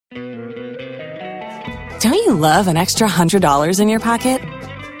Don't you love an extra $100 in your pocket?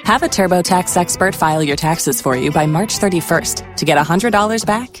 Have a TurboTax expert file your taxes for you by March 31st to get $100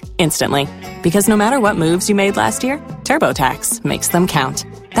 back instantly. Because no matter what moves you made last year, TurboTax makes them count.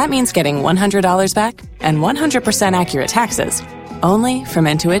 That means getting $100 back and 100% accurate taxes only from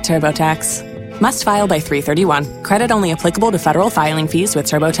Intuit TurboTax. Must file by 3/31. Credit only applicable to federal filing fees with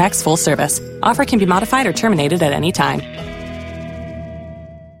TurboTax full service. Offer can be modified or terminated at any time.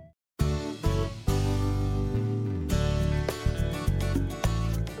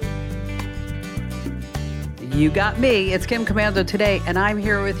 You got me. It's Kim Komando today, and I'm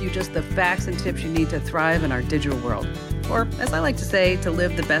here with you just the facts and tips you need to thrive in our digital world. Or, as I like to say, to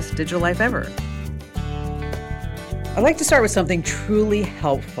live the best digital life ever. I'd like to start with something truly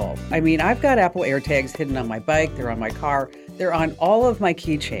helpful. I mean, I've got Apple AirTags hidden on my bike, they're on my car, they're on all of my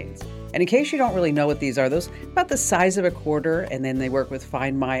keychains. And in case you don't really know what these are, those about the size of a quarter, and then they work with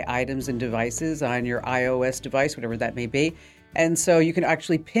Find My items and devices on your iOS device, whatever that may be. And so you can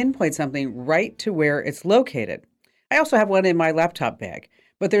actually pinpoint something right to where it's located. I also have one in my laptop bag.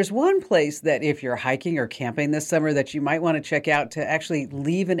 But there's one place that if you're hiking or camping this summer that you might want to check out to actually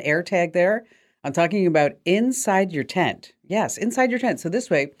leave an AirTag there. I'm talking about inside your tent. Yes, inside your tent. So this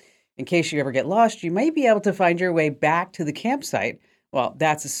way, in case you ever get lost, you might be able to find your way back to the campsite. Well,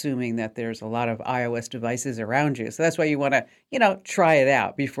 that's assuming that there's a lot of iOS devices around you. So that's why you want to, try it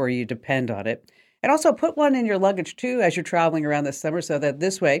out before you depend on it. And also put one in your luggage, too, as you're traveling around this summer so that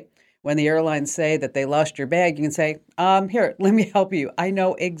this way, when the airlines say that they lost your bag, you can say, here, let me help you. I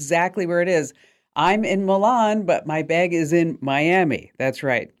know exactly where it is. I'm in Milan, but my bag is in Miami. That's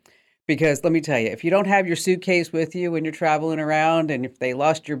right. Because let me tell you, if you don't have your suitcase with you when you're traveling around and if they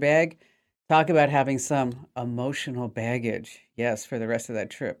lost your bag, talk about having some emotional baggage. Yes, for the rest of that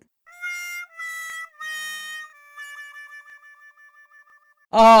trip.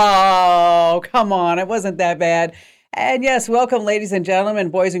 Oh, come on. It wasn't that bad. And yes, welcome, ladies and gentlemen,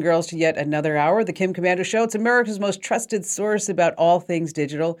 boys and girls, to yet another hour of the Kim Komando Show. It's America's most trusted source about all things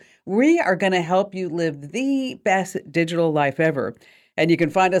digital. We are going to help you live the best digital life ever. And you can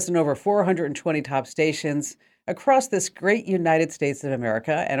find us in over 420 top stations across this great United States of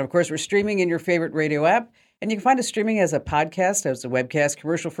America. And of course, we're streaming in your favorite radio app. And you can find us streaming as a podcast, as a webcast,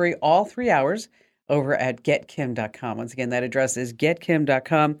 commercial-free, all 3 hours over at getkim.com. Once again, that address is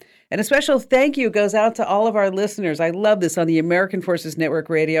getkim.com. And a special thank you goes out to all of our listeners. I love this on the American Forces Network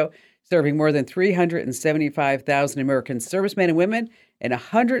Radio, serving more than 375,000 American servicemen and women in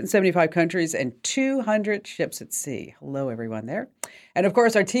 175 countries and 200 ships at sea. Hello, everyone there. And of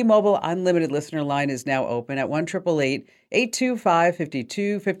course, our T-Mobile Unlimited listener line is now open at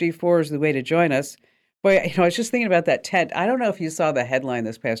 1-888-825-5254 is the way to join us. Boy, I was just thinking about that tent. I don't know if you saw the headline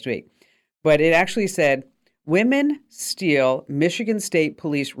this past week, but it actually said, women steal Michigan State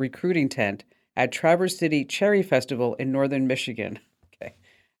Police recruiting tent at Traverse City Cherry Festival in northern Michigan. Okay.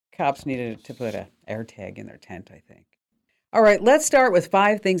 Cops needed to put an AirTag in their tent, I think. All right, let's start with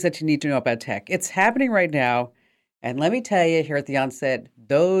 5 things that you need to know about tech. It's happening right now. And let me tell you here at the onset,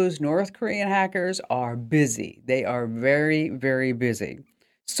 those North Korean hackers are busy. They are very, very busy.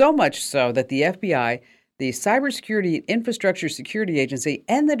 So much so that the FBI, the Cybersecurity and Infrastructure Security Agency,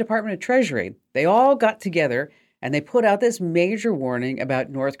 and the Department of Treasury, they all got together and they put out this major warning about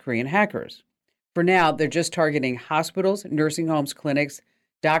North Korean hackers. For now, they're just targeting hospitals, nursing homes, clinics,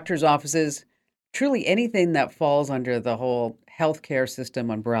 doctors' offices, truly anything that falls under the whole healthcare system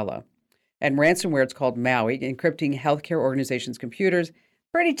umbrella. And ransomware, it's called Maui, encrypting healthcare organizations' computers.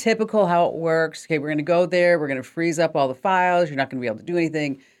 Pretty typical how it works. Okay, we're going to go there. We're going to freeze up all the files. You're not going to be able to do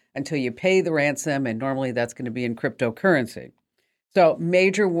anything until you pay the ransom, and normally that's going to be in cryptocurrency. So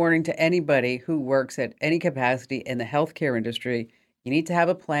major warning to anybody who works at any capacity in the healthcare industry. You need to have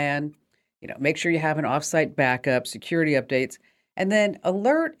a plan, make sure you have an offsite backup, security updates, and then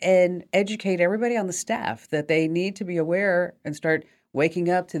alert and educate everybody on the staff that they need to be aware and start waking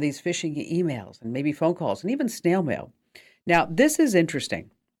up to these phishing emails and maybe phone calls and even snail mail. Now, this is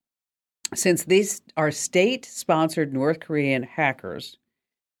interesting. Since these are state-sponsored North Korean hackers,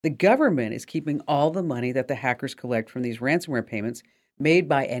 the government is keeping all the money that the hackers collect from these ransomware payments made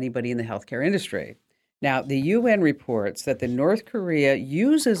by anybody in the healthcare industry. Now, the UN reports that the North Korea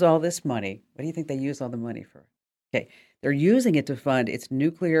uses all this money. What do you think they use all the money for? Okay, they're using it to fund its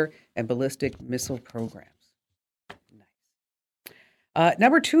nuclear and ballistic missile programs. Nice.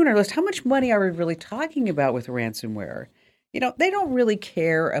 Number 2 on our list, how much money are we really talking about with ransomware? They don't really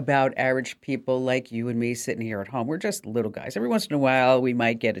care about average people like you and me sitting here at home. We're just little guys. Every once in a while, we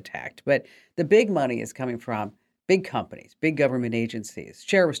might get attacked. But the big money is coming from big companies, big government agencies,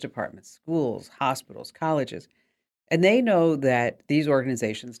 sheriff's departments, schools, hospitals, colleges. And they know that these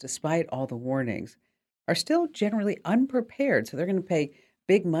organizations, despite all the warnings, are still generally unprepared. So they're going to pay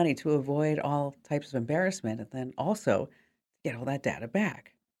big money to avoid all types of embarrassment and then also get all that data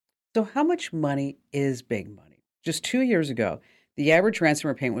back. So, how much money is big money? Just 2 years ago, the average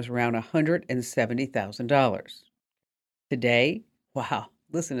ransomware payment was around $170,000. Today, wow,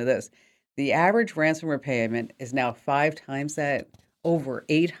 listen to this. The average ransomware payment is now 5 times that, over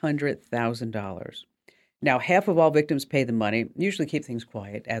 $800,000. Now, half of all victims pay the money, usually keep things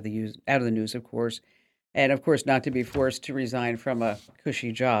quiet, out of the news, of course, and of course, not to be forced to resign from a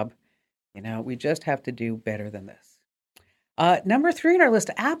cushy job. We just have to do better than this. Number 3 on our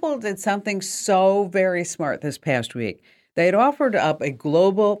list, Apple did something so very smart this past week. They had offered up a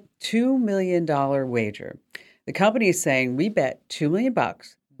global $2 million wager. The company is saying, we bet $2 million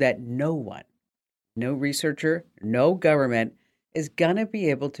that no one, no researcher, no government is going to be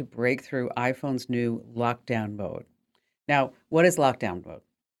able to break through iPhone's new lockdown mode. Now, what is lockdown mode?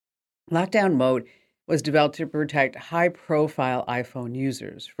 Lockdown mode was developed to protect high-profile iPhone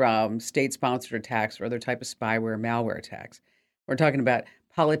users from state-sponsored attacks or other type of spyware, malware attacks. We're talking about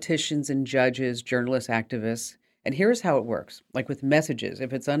politicians and judges, journalists, activists. And here's how it works. Like with messages,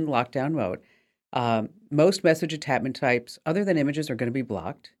 if it's on lockdown mode, most message attachment types, other than images, are going to be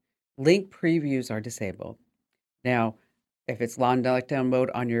blocked. Link previews are disabled. Now, if it's lockdown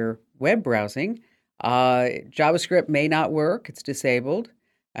mode on your web browsing, JavaScript may not work. It's disabled.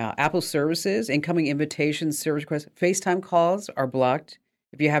 Apple services, incoming invitations, service requests, FaceTime calls are blocked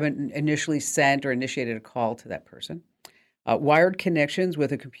if you haven't initially sent or initiated a call to that person. Wired connections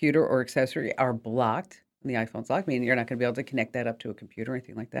with a computer or accessory are blocked. The iPhone's locked, meaning you're not going to be able to connect that up to a computer or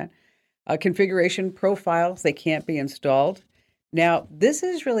anything like that. Configuration profiles, they can't be installed. Now, this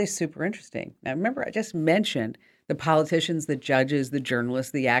is really super interesting. Now, remember, I just mentioned the politicians, the judges, the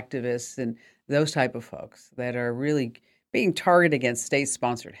journalists, the activists, and those type of folks that are really being targeted against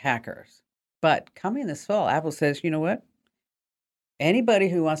state-sponsored hackers. But coming this fall, Apple says, you know what? Anybody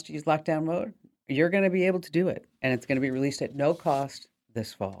who wants to use lockdown mode, you're going to be able to do it. And it's going to be released at no cost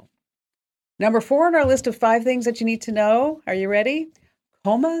this fall. Number 4 on our list of 5 things that you need to know. Are you ready?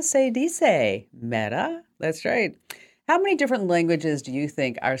 Como se dice, Meta? That's right. How many different languages do you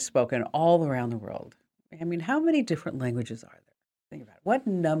think are spoken all around the world? I mean, how many different languages are there? Think about it. What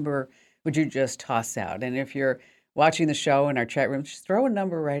number would you just toss out? And if you're watching the show in our chat room, just throw a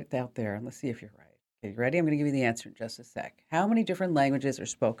number right out there and let's see if you're right. Okay, you ready? I'm going to give you the answer in just a sec. How many different languages are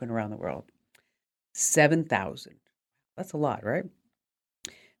spoken around the world? 7,000. That's a lot, right?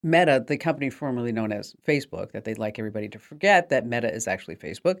 Meta, the company formerly known as Facebook, that they'd like everybody to forget that Meta is actually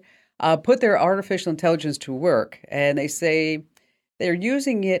Facebook, put their artificial intelligence to work. And they say they're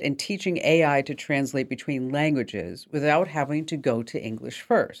using it and teaching AI to translate between languages without having to go to English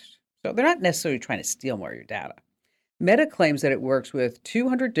first. So they're not necessarily trying to steal more of your data. Meta claims that it works with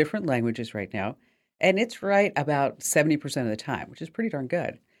 200 different languages right now, and it's right about 70% of the time, which is pretty darn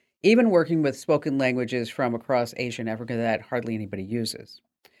good. Even working with spoken languages from across Asia and Africa that hardly anybody uses.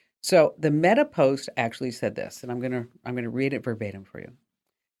 So the Meta post actually said this, and I'm gonna read it verbatim for you.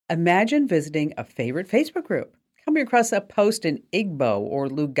 Imagine visiting a favorite Facebook group, coming across a post in Igbo or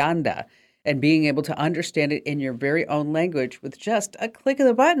Luganda, and being able to understand it in your very own language with just a click of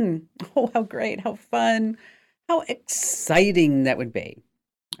the button. Oh, how great, how fun, how exciting that would be.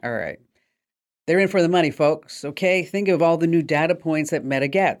 All right. They're in for the money, folks, okay? Think of all the new data points that Meta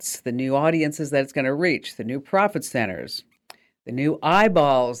gets, the new audiences that it's going to reach, the new profit centers, the new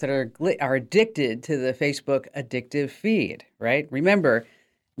eyeballs that are addicted to the Facebook addictive feed, right? Remember,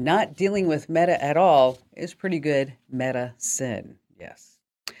 not dealing with Meta at all is pretty good medicine, yes.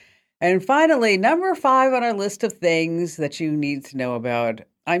 And finally, number 5 on our list of things that you need to know about.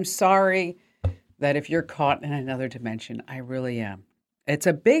 I'm sorry that if you're caught in another dimension, I really am. It's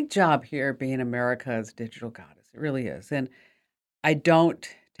a big job here being America's digital goddess. It really is. And I don't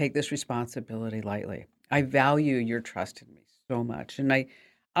take this responsibility lightly. I value your trust in me so much. And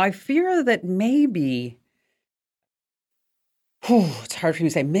I fear that maybe, it's hard for me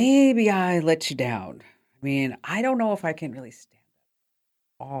to say, maybe I let you down. I mean, I don't know if I can really stand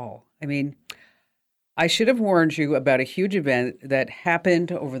that at all. I mean, I should have warned you about a huge event that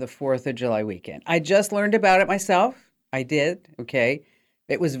happened over the 4th of July weekend. I just learned about it myself. I did, okay?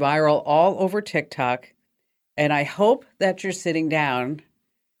 It was viral all over TikTok. And I hope that you're sitting down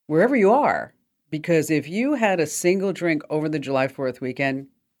wherever you are, because if you had a single drink over the July 4th weekend,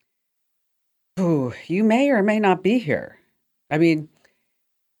 you may or may not be here. I mean,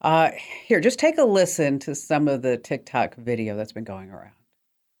 here, just take a listen to some of the TikTok video that's been going around.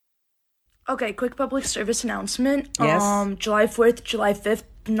 Okay, quick public service announcement. Yes. July 4th, July 5th,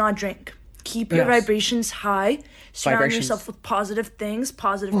 do not drink. Keep your Yes. vibrations high. Surround Vibrations. yourself with positive things,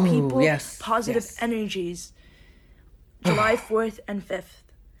 positive Ooh, people, yes, positive yes. energies. July 4th and 5th.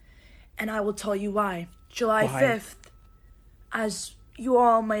 And I will tell you why. July Why? 5th, as you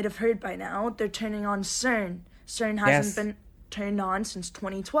all might have heard by now, they're turning on CERN. CERN hasn't Yes. been turned on since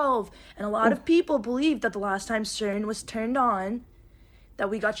 2012. And a lot of people believe that the last time CERN was turned on, that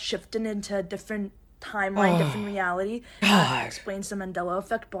we got shifted into a different timeline, different reality. God. Explains the Mandela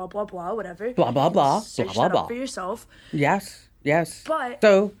effect, blah, blah, blah, whatever. Blah, blah, You can blah, search blah, blah, that blah. up for yourself. Yes, yes. But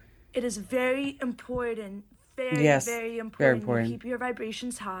So, it is very important, very, yes, very very important. important. You keep your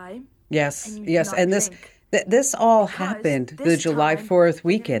vibrations high. yes, And you do yes. not And drink. this all Because happened the this July time, 4th you're gonna be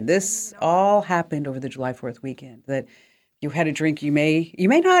weekend. sending This it all happened over the July 4th weekend. That you had a drink, you may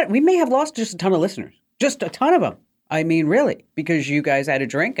not, we may have lost just a ton of listeners, just a ton of them. I mean, really, because you guys had a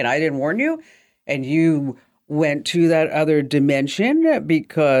drink and I didn't warn you, and you went to that other dimension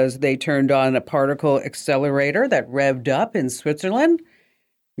because they turned on a particle accelerator that revved up in Switzerland.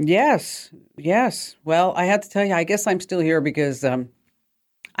 Yes, yes. Well, I have to tell you, I guess I'm still here because I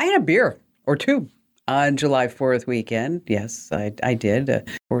had a beer or two on July 4th weekend. Yes, I did.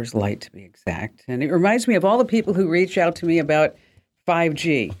 Coors Light to be exact. And it reminds me of all the people who reach out to me about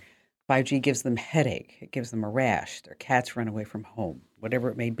 5G. 5G gives them headache. It gives them a rash. Their cats run away from home, whatever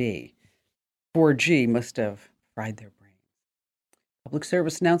it may be. 4G must have fried their brains. Public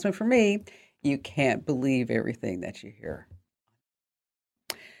service announcement for me. You can't believe everything that you hear.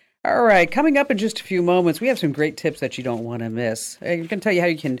 All right, coming up in just a few moments, we have some great tips that you don't want to miss. I'm going to tell you how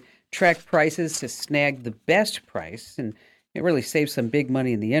you can track prices to snag the best price, and it really saves some big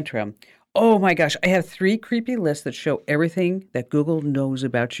money in the interim. Oh my gosh, I have 3 creepy lists that show everything that Google knows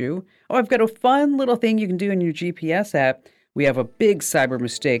about you. Oh, I've got a fun little thing you can do in your GPS app. We have a big cyber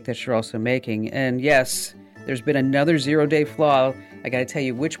mistake that you're also making. And yes, there's been another 0-day flaw. I got to tell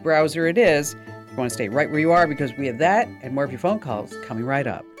you which browser it is. You want to stay right where you are because we have that and more of your phone calls coming right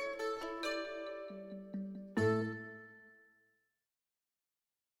up.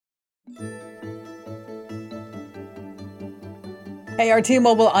 Hey, our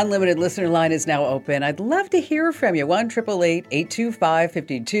T-Mobile Unlimited listener line is now open. I'd love to hear from you.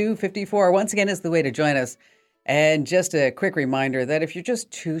 1-888-825-5254. Once again, is the way to join us. And just a quick reminder that if you're just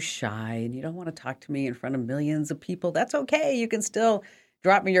too shy and you don't want to talk to me in front of millions of people, that's okay. You can still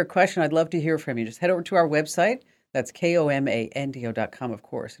drop me your question. I'd love to hear from you. Just head over to our website. That's KOMANDO.com, of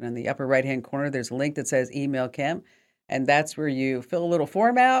course. And in the upper right-hand corner, there's a link that says Email Kim. And that's where you fill a little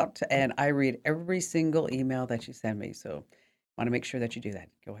form out, and I read every single email that you send me. So want to make sure that you do that.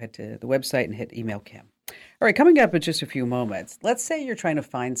 Go ahead to the website and hit Email Kim. All right, coming up in just a few moments, let's say you're trying to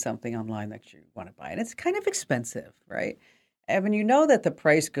find something online that you want to buy, and it's kind of expensive, right? Evan, you know that the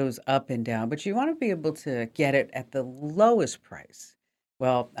price goes up and down, but you want to be able to get it at the lowest price.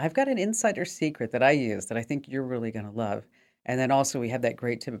 Well, I've got an insider secret that I use that I think you're really going to love. And then also we have that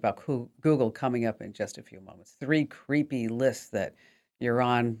great tip about Google coming up in just a few moments. 3 creepy lists that you're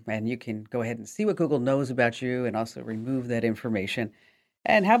on, and you can go ahead and see what Google knows about you and also remove that information.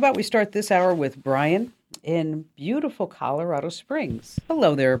 And how about we start this hour with Brian in beautiful Colorado Springs.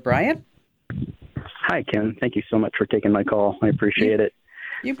 Hello there, Brian. Hi, Kim. Thank you so much for taking my call. I appreciate it.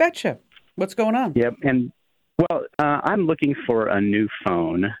 You betcha. What's going on? Yep. And, well, I'm looking for a new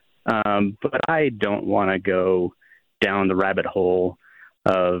phone, but I don't want to go down the rabbit hole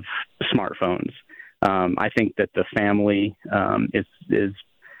of smartphones. I think that the family is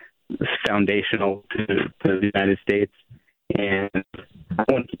foundational to the United States, and I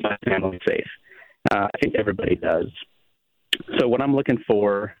want to keep my family safe. I think everybody does. So what I'm looking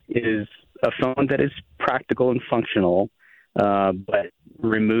for is a phone that is practical and functional, but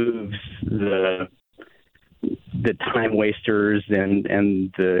removes the time wasters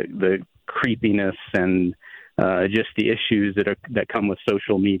and the creepiness and just the issues that come with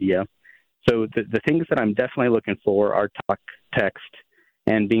social media. So the things that I'm definitely looking for are talk, text,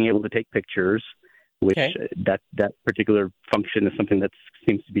 and being able to take pictures, which that particular function is something that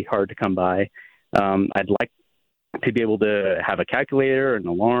seems to be hard to come by. I'd like to be able to have a calculator, an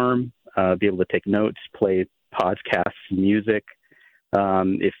alarm, be able to take notes, play podcasts, music.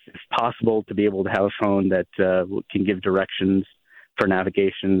 If possible, to be able to have a phone that can give directions for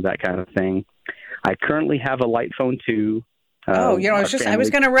navigation, that kind of thing. I currently have a light phone too. I was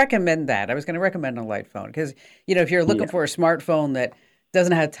going to recommend that. I was going to recommend a light phone because, if you're looking for a smartphone that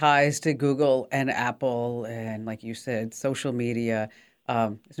doesn't have ties to Google and Apple and, like you said, social media.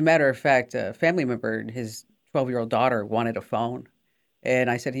 As a matter of fact, a family member, his 12-year-old daughter wanted a phone. And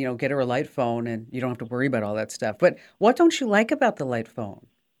I said, get her a light phone and you don't have to worry about all that stuff. But what don't you like about the light phone?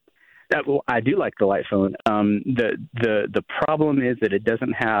 Well, I do like the Light phone. The problem is that it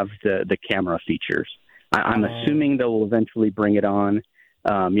doesn't have the camera features. I'm assuming they'll eventually bring it on.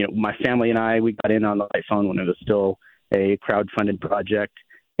 My family and I, we got in on the Light phone when it was still a crowd-funded project,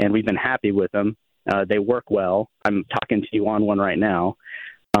 and we've been happy with them. They work well. I'm talking to you on one right now.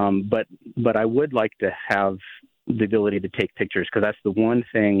 But I would like to have the ability to take pictures, because that's the one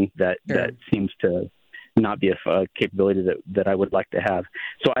thing that seems to not be a capability that I would like to have.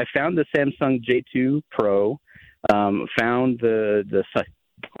 So I found the Samsung J2 Pro, found the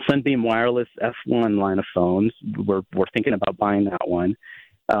Sunbeam Wireless F1 line of phones. We're thinking about buying that one.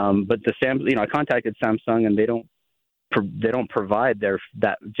 But I contacted Samsung, and they don't provide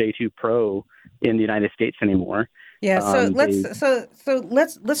that J2 Pro in the United States anymore. Yeah. So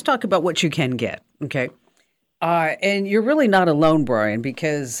let's talk about what you can get. Okay. And you're really not alone, Brian,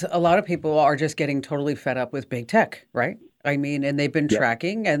 because a lot of people are just getting totally fed up with big tech, right? I mean, and they've been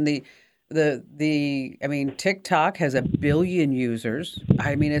tracking, and TikTok has 1 billion users.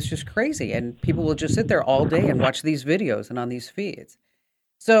 I mean, it's just crazy. And people will just sit there all day and watch these videos and on these feeds.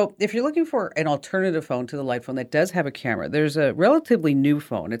 So if you're looking for an alternative phone to the Light phone that does have a camera, there's a relatively new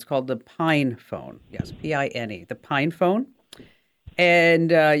phone. It's called the Pine phone. Yes, Pine, the Pine phone.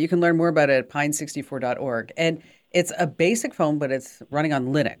 And you can learn more about it at pine64.org. And it's a basic phone, but it's running on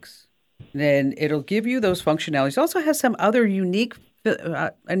Linux. And it'll give you those functionalities. It also has some other unique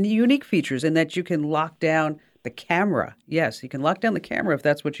features in that you can lock down the camera. Yes, you can lock down the camera if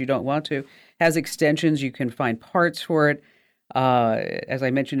that's what you don't want to. It has extensions. You can find parts for it. As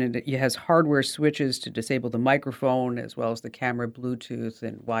I mentioned, it has hardware switches to disable the microphone, as well as the camera, Bluetooth,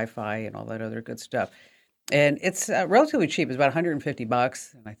 and Wi-Fi, and all that other good stuff. And it's relatively cheap. It's about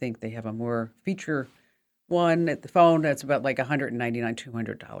 $150, and I think they have a more feature one at the phone that's about like $199,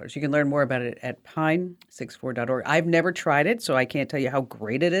 $200. You can learn more about it at pine64.org. I've never tried it, so I can't tell you how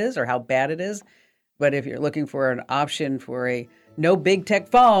great it is or how bad it is. But if you're looking for an option for a no big tech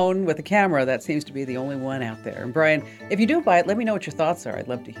phone with a camera, that seems to be the only one out there. And Brian, if you do buy it, let me know what your thoughts are. I'd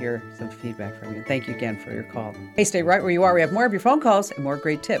love to hear some feedback from you. And thank you again for your call. Hey, stay right where you are. We have more of your phone calls and more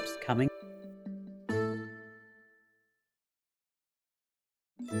great tips coming.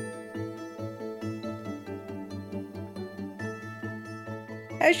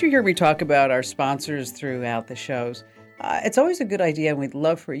 As you hear me talk about our sponsors throughout the shows, it's always a good idea, and we'd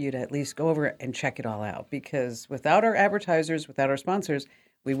love for you to at least go over and check it all out, because without our advertisers, without our sponsors,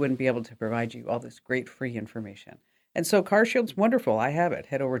 we wouldn't be able to provide you all this great free information. And so CarShield's wonderful. I have it.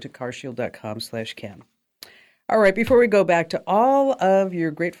 Head over to carshield.com/Kim. All right, before we go back to all of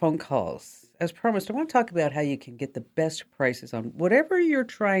your great phone calls, as promised, I want to talk about how you can get the best prices on whatever you're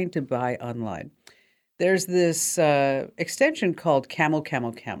trying to buy online. There's this extension called Camel.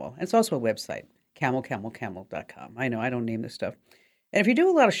 It's also a website, camelcamelcamel.com. I know, I don't name this stuff. And if you do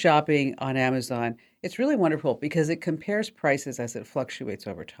a lot of shopping on Amazon, it's really wonderful because it compares prices as it fluctuates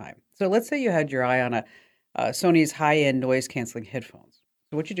over time. So let's say you had your eye on a Sony's high-end noise-canceling headphones.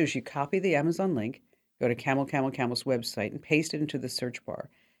 So what you do is you copy the Amazon link, go to Camel's website, and paste it into the search bar.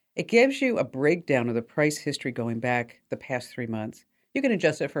 It gives you a breakdown of the price history going back the past 3 months. You can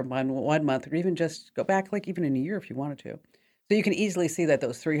adjust it for 1 month, or even just go back like even in a year if you wanted to. So you can easily see that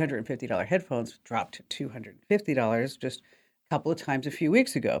those $350 headphones dropped to $250 just a couple of times a few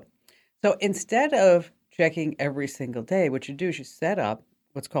weeks ago. So instead of checking every single day, what you do is you set up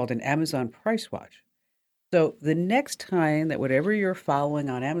what's called an Amazon Price Watch. So the next time that whatever you're following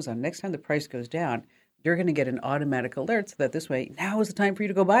on Amazon, next time the price goes down, you're going to get an automatic alert so that this way, now is the time for you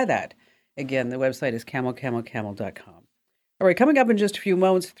to go buy that. Again, the website is camelcamelcamel.com. All right, coming up in just a few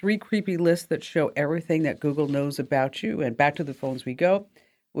moments, 3 creepy lists that show everything that Google knows about you. And back to the phones we go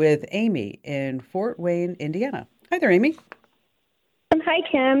with Amy in Fort Wayne, Indiana. Hi there, Amy. Hi,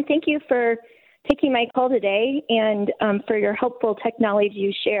 Kim. Thank you for taking my call today and for your helpful technology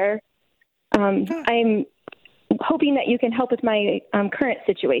you share. I'm hoping that you can help with my current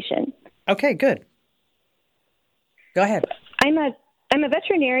situation. Okay, good. Go ahead. I'm a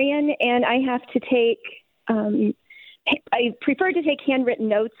veterinarian, and I have to take I prefer to take handwritten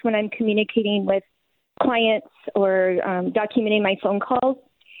notes when I'm communicating with clients or documenting my phone calls.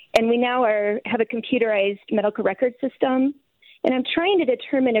 And we now have a computerized medical record system. And I'm trying to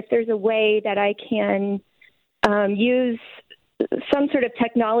determine if there's a way that I can use some sort of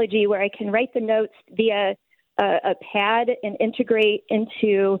technology where I can write the notes via a pad and integrate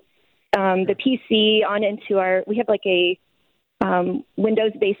into the PC we have like a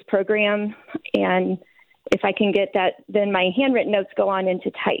Windows-based program, and if I can get that, then my handwritten notes go on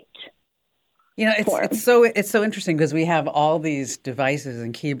into typed. You know, it's so interesting because we have all these devices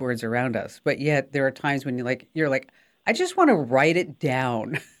and keyboards around us, but yet there are times when you're like, I just want to write it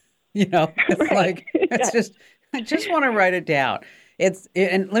down. It's like, I just want to write it down.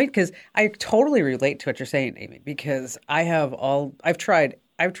 Because I totally relate to what you're saying, Amy, because I've tried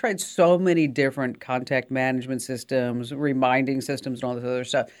so many different contact management systems, reminding systems, and all this other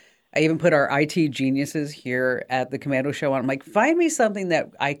stuff. I even put our IT geniuses here at the Commando Show on. I'm like, find me something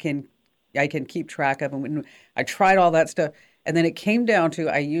that I can keep track of. And when I tried all that stuff, and then it came down to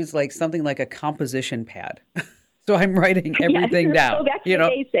I use like something like a composition pad. So I'm writing everything down. Go back to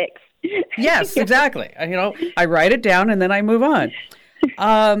the basics. Yes, exactly. I write it down and then I move on.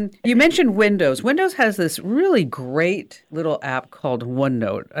 You mentioned Windows. Windows has this really great little app called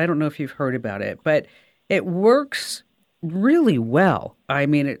OneNote. I don't know if you've heard about it, but it works really well. I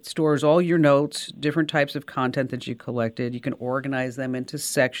mean, it stores all your notes, different types of content that you collected. You can organize them into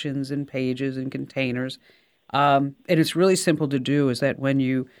sections and pages and containers. And it's really simple to do, is that when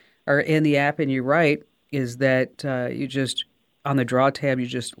you are in the app and you write, is that you just, on the Draw tab, you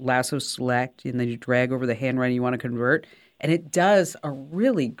just lasso select, and then you drag over the handwriting you want to convert. And it does a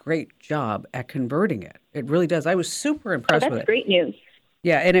really great job at converting it. It really does. I was super impressed with it. That's great news.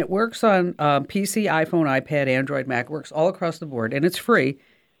 Yeah, and it works on PC, iPhone, iPad, Android, Mac. It works all across the board, and it's free.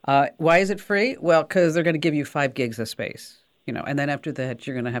 Why is it free? Well, because they're going to give you 5 gigs of space, and then after that,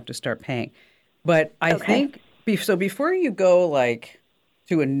 you're going to have to start paying. But I think, so before you go like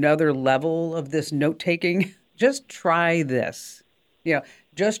to another level of this note-taking, just try this.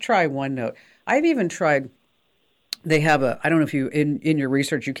 Just try OneNote. I've even tried, they have I don't know if you, in your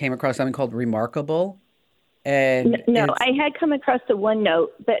research, you came across something called Remarkable. And no, I had come across the OneNote,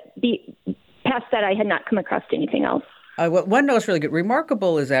 but past that, I had not come across anything else. Well, OneNote's really good.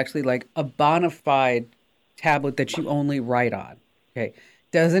 Remarkable is actually like a bona fide tablet that you only write on. Okay,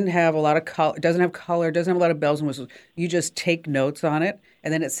 doesn't have a lot of color, doesn't have a lot of bells and whistles. You just take notes on it,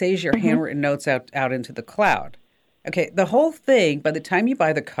 and then it saves your handwritten notes out into the cloud. Okay, the whole thing, by the time you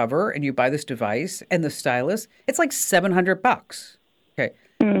buy the cover and you buy this device and the stylus, it's like $700. Okay.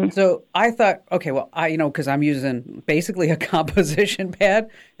 So I thought, okay, well, because I'm using basically a composition pad,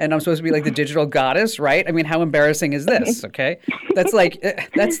 and I'm supposed to be like the digital goddess, right? I mean, how embarrassing is this? Okay, that's like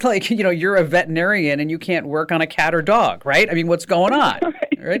you're a veterinarian and you can't work on a cat or dog, right? I mean, what's going on,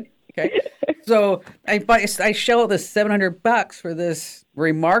 right? Okay, so I shell this $700 for this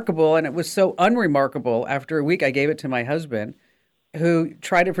Remarkable, and it was so unremarkable. After a week, I gave it to my husband, who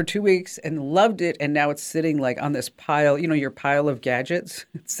tried it for 2 weeks and loved it, and now it's sitting like on this pile, your pile of gadgets.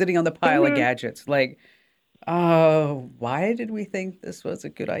 It's sitting on the pile of gadgets. Like, why did we think this was a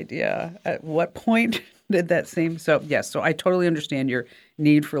good idea? At what point did that seem? So, yes, so I totally understand your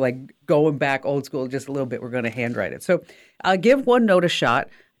need for like going back old school just a little bit. We're going to handwrite it. So I'll give OneNote a shot.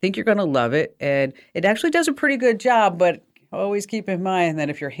 I think you're going to love it. And it actually does a pretty good job, but always keep in mind that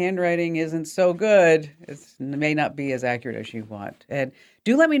if your handwriting isn't so good, it may not be as accurate as you want. And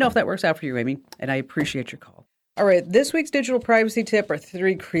do let me know if that works out for you, Amy, and I appreciate your call. All right, this week's digital privacy tip are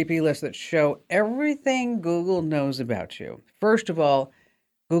 3 creepy lists that show everything Google knows about you. First of all,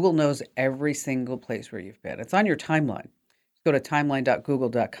 Google knows every single place where you've been. It's on your timeline. Go to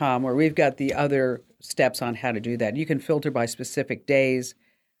timeline.google.com, where we've got the other steps on how to do that. You can filter by specific days.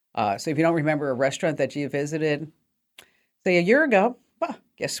 So if you don't remember a restaurant that you visited, say a year ago, well,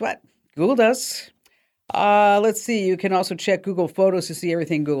 guess what? Google does. Let's see. You can also check Google Photos to see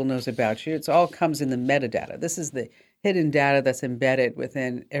everything Google knows about you. It all comes in the metadata. This is the hidden data that's embedded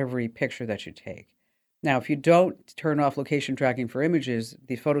within every picture that you take. Now, if you don't turn off location tracking for images,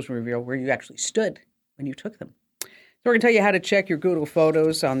 the photos will reveal where you actually stood when you took them. So we're going to tell you how to check your Google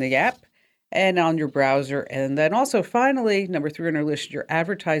Photos on the app and on your browser. And then also, finally, number 3 on our list, your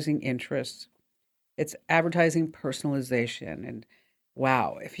advertising interests. It's advertising personalization. And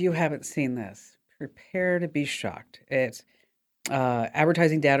wow, if you haven't seen this, prepare to be shocked. It's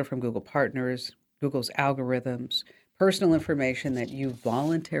advertising data from Google partners, Google's algorithms, personal information that you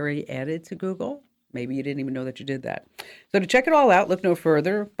voluntarily added to Google. Maybe you didn't even know that you did that. So to check it all out, look no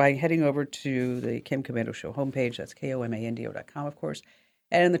further by heading over to the Kim Komando Show homepage. That's KOMANDO.com, of course.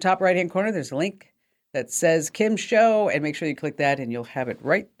 And in the top right-hand corner, there's a link that says Kim Show, and make sure you click that, and you'll have it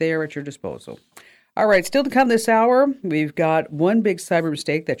right there at your disposal. All right, still to come this hour, we've got one big cyber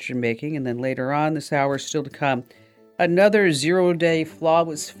mistake that you're making, and then later on this hour, still to come, another 0-day flaw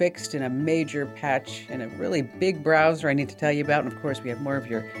was fixed in a major patch in a really big browser I need to tell you about. And of course, we have more of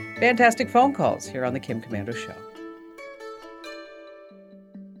your fantastic phone calls here on the Kim Komando Show.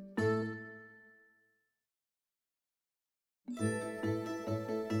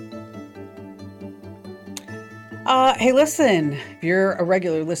 Hey, listen, if you're a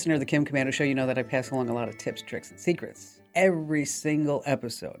regular listener of the Kim Komando Show, you know that I pass along a lot of tips, tricks, and secrets every single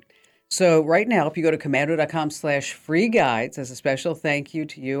episode. So right now, if you go to komando.com/free guides, as a special thank you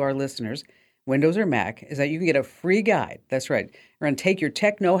to you, our listeners, Windows or Mac, is that you can get a free guide. That's right. We're going to take your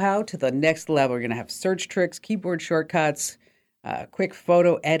tech know-how to the next level. You're going to have search tricks, keyboard shortcuts, quick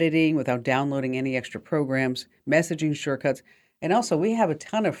photo editing without downloading any extra programs, messaging shortcuts. And also, we have a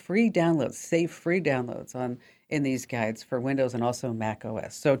ton of free downloads, safe free downloads in these guides for Windows and also Mac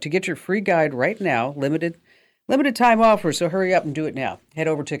OS. So to get your free guide right now, limited time offer, so hurry up and do it now. Head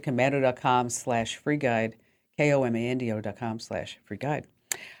over to komando.com/free guide, komando.com/free guide.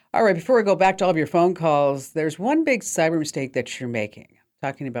 All right, before we go back to all of your phone calls, there's one big cyber mistake that you're making. I'm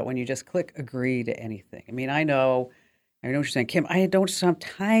talking about when you just click agree to anything. I mean, I know what you're saying, Kim, I don't have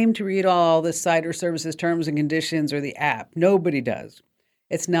time to read all the cyber services terms and conditions or the app. Nobody does.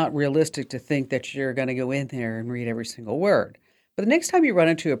 It's not realistic to think that you're going to go in there and read every single word. But the next time you run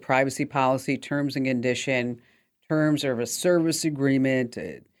into a privacy policy, terms and condition, terms of a service agreement,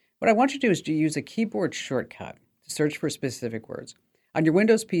 what I want you to do is to use a keyboard shortcut to search for specific words. On your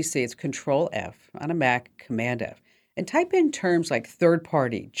Windows PC, it's Control F. On a Mac, Command F. And type in terms like third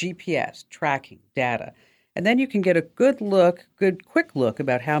party, GPS, tracking, data. And then you can get a quick look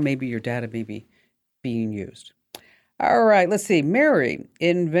about how maybe your data may be being used. All right, let's see. Mary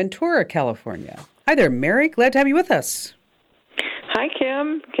in Ventura, California. Hi there, Mary. Glad to have you with us. Hi,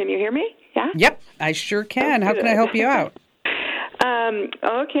 Kim. Can you hear me? Yeah? Yep, I sure can. How can I help you out?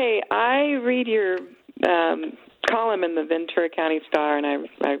 Okay, I read your column in the Ventura County Star, and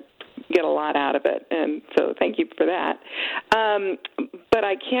I get a lot out of it, and so thank you for that. But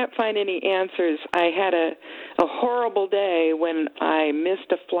I can't find any answers. I had a horrible day when I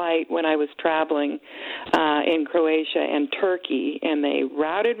missed a flight when I was traveling in Croatia and Turkey, and they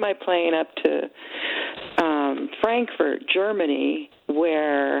routed my plane up to Frankfurt, Germany,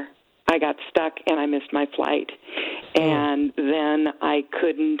 where I got stuck and I missed my flight. And then I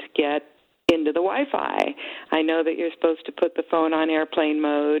couldn't get into the Wi-Fi. I know that you're supposed to put the phone on airplane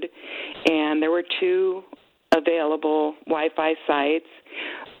mode, and there were 2 available Wi-Fi sites,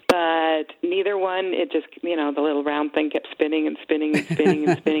 but neither one, it just, the little round thing kept spinning and spinning and spinning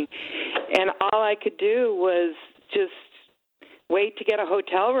and spinning. And all I could do was just wait to get a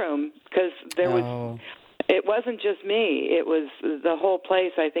hotel room, because it wasn't just me. It was the whole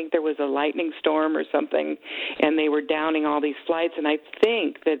place. I think there was a lightning storm or something, and they were downing all these flights, and I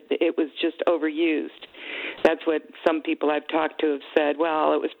think that it was just overused. That's what some people I've talked to have said.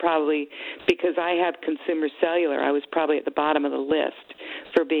 Well, it was probably because I have consumer cellular. I was probably at the bottom of the list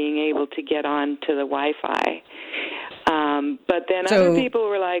for being able to get on to the Wi-Fi. But then other people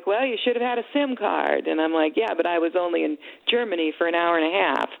were like, well, you should have had a SIM card. And I'm like, yeah, but I was only in Germany for an hour and a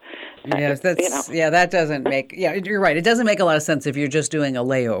half. Yes, that doesn't make, you're right. It doesn't make a lot of sense if you're just doing a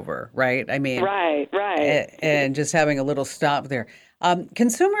layover, right? I mean, right. And just having a little stop there.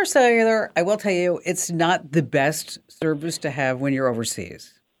 Consumer cellular, I will tell you, it's not the best service to have when you're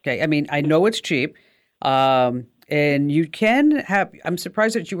overseas. Okay. I mean, I know it's cheap. And you can have, I'm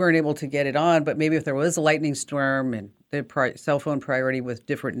surprised that you weren't able to get it on, but maybe if there was a lightning storm and the cell phone priority with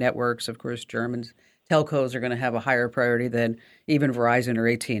different networks, of course, Germans, telcos are going to have a higher priority than even Verizon or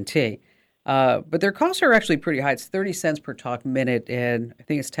AT&T. But their costs are actually pretty high. It's 30 cents per talk minute, and I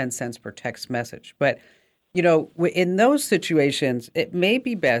think it's 10 cents per text message. But, in those situations, it may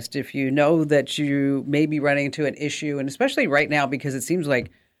be best if you know that you may be running into an issue, and especially right now, because it seems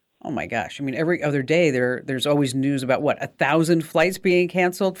like, oh my gosh, I mean, every other day there's always news about 1,000 flights being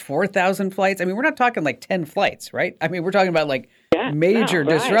canceled, 4,000 flights. I mean, we're not talking like 10 flights, right? I mean, we're talking about major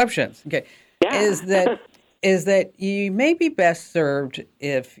disruptions. Okay. Yeah. Is that you may be best served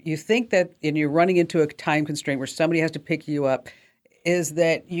if you think that and you're running into a time constraint where somebody has to pick you up, is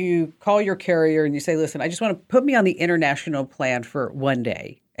that you call your carrier and you say, listen, I just want to put me on the international plan for one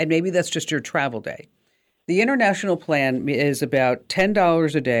day. And maybe that's just your travel day. The international plan is about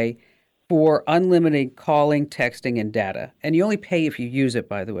 $10 a day for unlimited calling, texting, and data. And you only pay if you use it,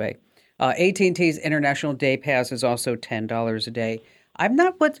 by the way. AT&T's International Day Pass is also $10 a day. I'm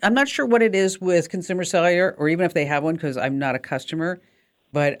not sure what it is with Consumer Cellular, or even if they have one, because I'm not a customer.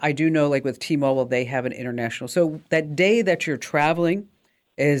 But I do know, like with T-Mobile, they have an international. So that day that you're traveling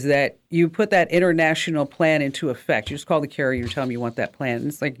is that you put that international plan into effect. You just call the carrier, you tell them you want that plan. And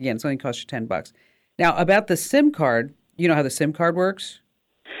it's like, again, it's only cost you $10. Now, about the SIM card, you know how the SIM card works?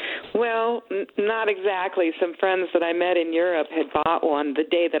 Well, not exactly. Some friends that I met in Europe had bought one the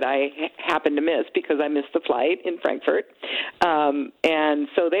day that I happened to miss because I missed the flight in Frankfurt. And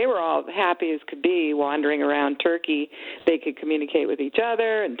so they were all happy as could be wandering around Turkey. They could communicate with each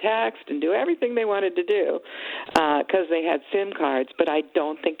other and text and do everything they wanted to do because they had SIM cards. But I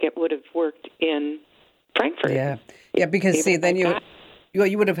don't think it would have worked in Frankfurt. Yeah, because see, then you Well,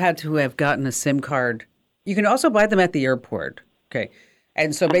 you would have had to have gotten a SIM card. You can also buy them at the airport. Okay.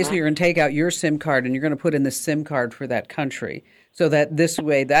 And so basically you're going to take out your SIM card and you're going to put in the SIM card for that country so that this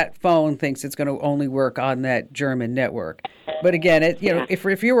way that phone thinks it's going to only work on that German network. But again, if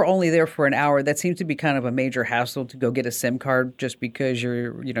you were only there for an hour, that seems to be kind of a major hassle to go get a SIM card just because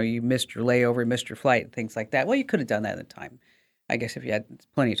you missed your layover, missed your flight, and things like that. Well, you could have done that at the time, I guess, if you had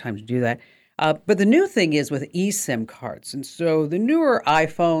plenty of time to do that. But the new thing is with eSIM cards. And so the newer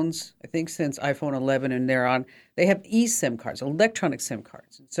iPhones, I think since iPhone 11 and thereon, they have eSIM cards, electronic SIM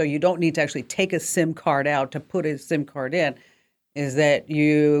cards. And so you don't need to actually take a SIM card out to put a SIM card in, is that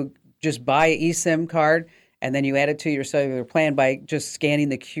you just buy an eSIM card and then you add it to your cellular plan by just scanning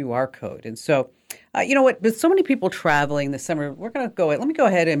the QR code. And so, you know what, with so many people traveling this summer, let me go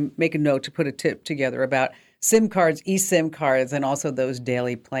ahead and make a note to put a tip together about SIM cards, eSIM cards, and also those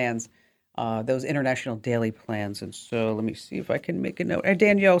daily plans. Those international daily plans. And so let me see if I can make a note. And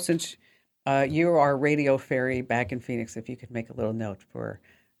Danielle, since you are Radio Ferry back in Phoenix, if you could make a little note for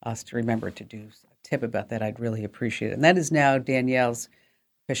us to remember to do a tip about that, I'd really appreciate it. And that is now Danielle's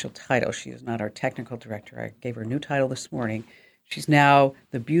official title. She is not our technical director. I gave her a new title this morning. She's now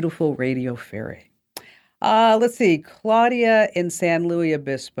the beautiful Radio Ferry. Let's see. Claudia in San Luis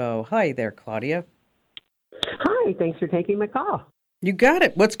Obispo. Hi there, Claudia. Hi. Thanks for taking my call. You got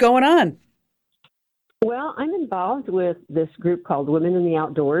it. What's going on? Well, I'm involved with this group called Women in the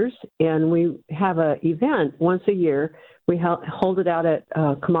Outdoors, and we have an event once a year. We hold it out at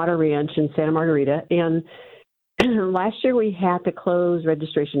Camada Ranch in Santa Margarita, and last year we had to close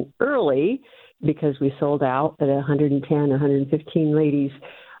registration early because we sold out at 110, 115 ladies.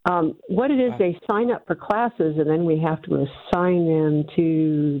 What it is, they sign up for classes, and then we have to assign them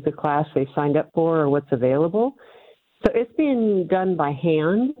to the class they signed up for or what's available. So it's been done by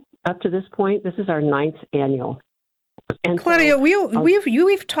hand up to this point. This is our 9th annual. And Claudia,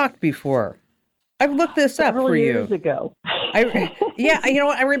 we've talked before. I've looked this up for you. Years ago.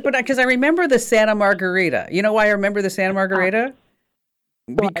 Because I remember the Santa Margarita. You know why I remember the Santa Margarita?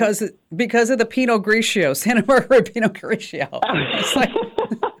 Because of the Pinot Grigio, Santa Margarita Pinot Grigio. It's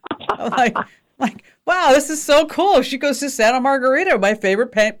like, wow, this is so cool. She goes to Santa Margarita, my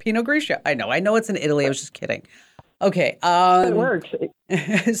favorite Pinot Grigio. I know it's in Italy. I was just kidding. Okay. It works.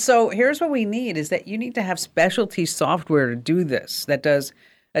 So here's what we need is that you need to have specialty software to do this that does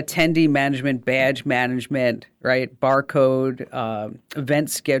attendee management, badge management, right? Barcode, event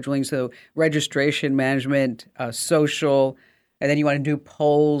scheduling, so registration management, social, and then you want to do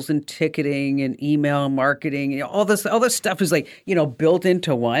polls and ticketing and email marketing. All this stuff is built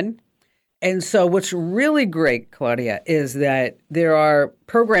into one. And so what's really great, Claudia, is that there are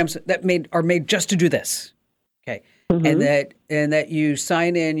programs that are made just to do this. Okay. Mm-hmm. And that you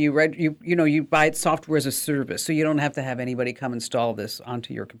sign in, you buy software as a service, so you don't have to have anybody come install this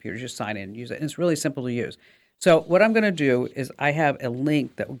onto your computer. Just sign in and use it. And it's really simple to use. So what I'm going to do is I have a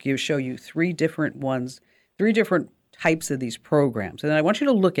link that will show you three different types of these programs. And then I want you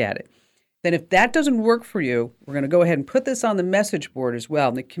to look at it. Then if that doesn't work for you, we're going to go ahead and put this on the message board as well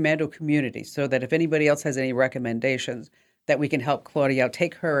in the Commando community so that if anybody else has any recommendations, that we can help Claudia out,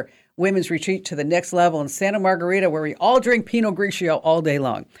 take her women's retreat to the next level in Santa Margarita where we all drink Pinot Grigio all day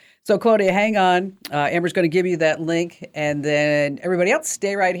long. So, Claudia, hang on. Amber's going to give you that link. And then everybody else,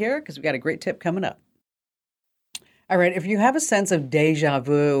 stay right here because we've got a great tip coming up. All right. If you have a sense of deja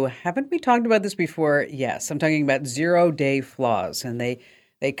vu, haven't we talked about this before? Yes. I'm talking about 0-day flaws. And they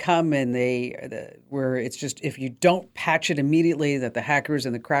come and where it's just if you don't patch it immediately that the hackers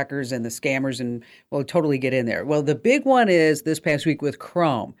and the crackers and the scammers will totally get in there. Well, the big one is this past week with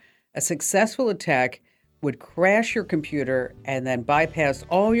Chrome. A successful attack would crash your computer and then bypass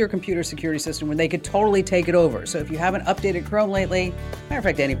all your computer security system when they could totally take it over. So if you haven't updated Chrome lately, matter of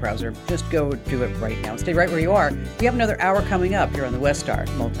fact, any browser, just go do it right now. Stay right where you are. We have another hour coming up here on the Westar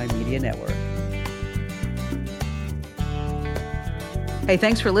Multimedia Network. Hey,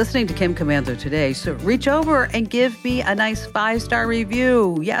 thanks for listening to Kim Komando today. So reach over and give me a nice 5-star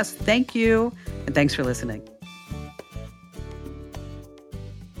review. Yes, thank you. And thanks for listening.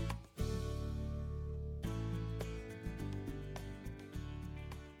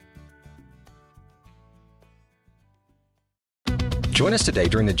 Join us today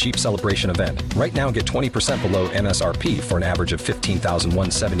during the Jeep Celebration event. Right now, get 20% below MSRP for an average of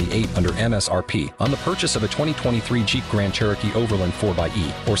 $15,178 under MSRP on the purchase of a 2023 Jeep Grand Cherokee Overland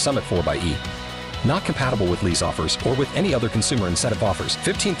 4xE or Summit 4xE. Not compatible with lease offers or with any other consumer incentive offers.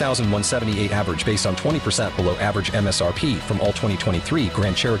 $15,178 average based on 20% below average MSRP from all 2023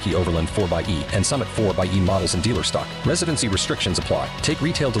 Grand Cherokee Overland 4xE and Summit 4xE models in dealer stock. Residency restrictions apply. Take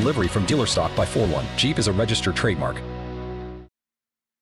retail delivery from dealer stock by 4/1. Jeep is a registered trademark.